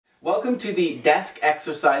Welcome to the desk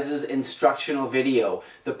exercises instructional video.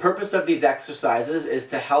 The purpose of these exercises is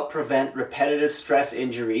to help prevent repetitive stress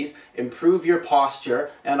injuries, improve your posture,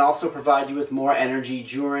 and also provide you with more energy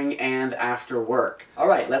during and after work.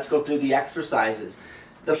 Alright, let's go through the exercises.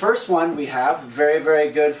 The first one we have, very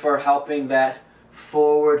good for helping that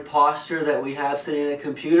forward posture that we have sitting in the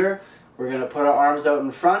computer. We're going to put our arms out in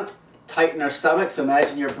front, tighten our stomach, so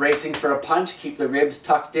imagine you're bracing for a punch, keep the ribs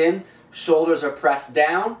tucked in, shoulders are pressed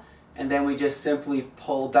down, and then we just simply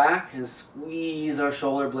pull back and squeeze our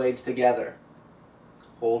shoulder blades together.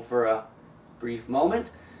 Hold for a brief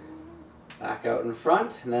moment, back out in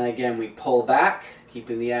front, and then again we pull back,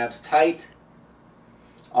 keeping the abs tight.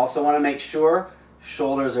 Also want to make sure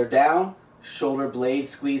shoulders are down, shoulder blades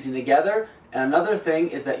squeezing together, and another thing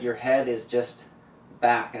is that your head is just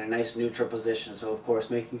back in a nice neutral position. So of course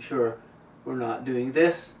making sure we're not doing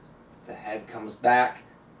this, the head comes back,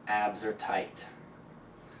 abs are tight.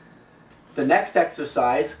 The next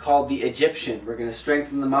exercise, called the Egyptian, we're going to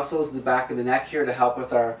strengthen the muscles in the back of the neck here to help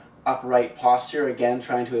with our upright posture, again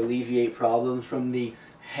trying to alleviate problems from the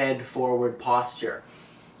head forward posture.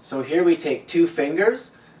 So here we take two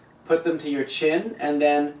fingers, put them to your chin, and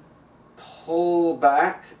then pull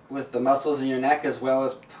back with the muscles in your neck as well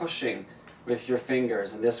as pushing with your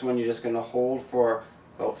fingers. And this one you're just going to hold for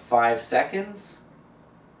about 5 seconds.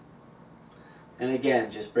 And again,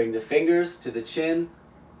 just bring the fingers to the chin,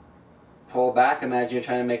 pull back, imagine you're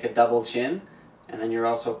trying to make a double chin, and then you're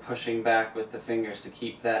also pushing back with the fingers to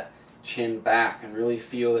keep that chin back and really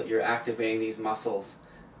feel that you're activating these muscles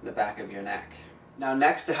in the back of your neck. Now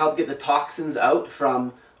next, to help get the toxins out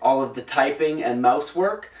from all of the typing and mouse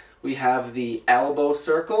work, we have the elbow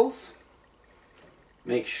circles.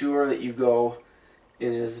 Make sure that you go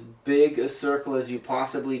in as big a circle as you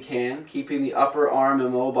possibly can, keeping the upper arm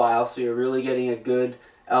immobile so you're really getting a good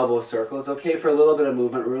elbow circle. It's okay for a little bit of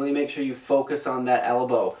movement, really make sure you focus on that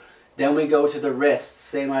elbow. Then we go to the wrists,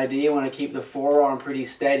 same idea, you want to keep the forearm pretty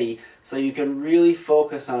steady so you can really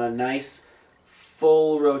focus on a nice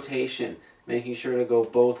full rotation, making sure to go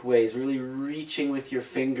both ways, really reaching with your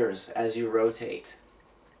fingers as you rotate.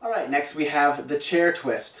 Alright, next we have the chair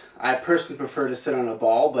twist. I personally prefer to sit on a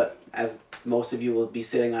ball, but as most of you will be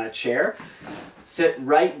sitting on a chair. Sit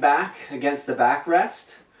right back against the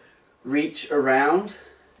backrest, reach around,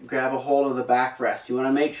 grab a hold of the backrest. You want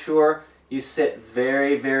to make sure you sit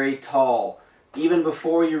very tall. Even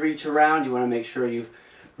before you reach around, you want to make sure you've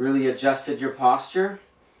really adjusted your posture.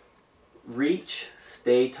 Reach,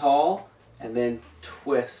 stay tall, and then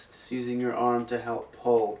twist, using your arm to help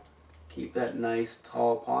pull. Keep that nice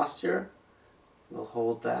tall posture. We'll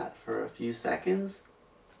hold that for a few seconds.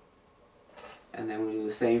 And then we'll do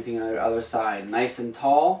the same thing on the other side. Nice and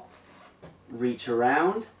tall, reach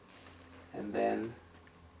around, and then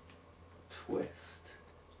twist.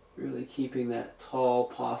 Really keeping that tall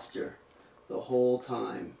posture the whole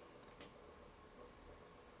time.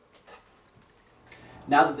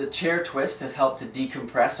 Now that the chair twist has helped to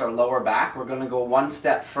decompress our lower back, we're going to go one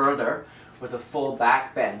step further with a full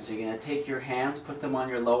back bend. So you're going to take your hands, put them on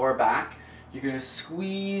your lower back. You're going to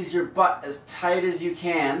squeeze your butt as tight as you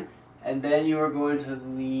can, and then you are going to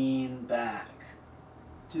lean back.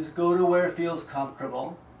 Just go to where it feels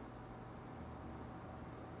comfortable.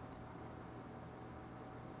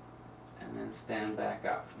 And then stand back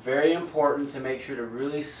up. Very important to make sure to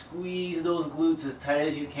really squeeze those glutes as tight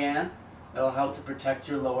as you can. That'll help to protect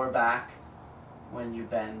your lower back when you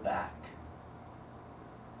bend back.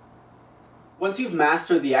 Once you've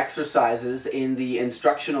mastered the exercises in the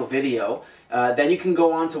instructional video, then you can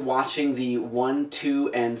go on to watching the 1,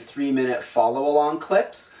 2, and 3 minute follow-along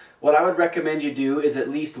clips. What I would recommend you do is at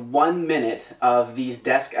least 1 minute of these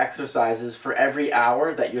desk exercises for every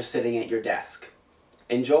hour that you're sitting at your desk.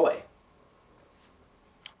 Enjoy!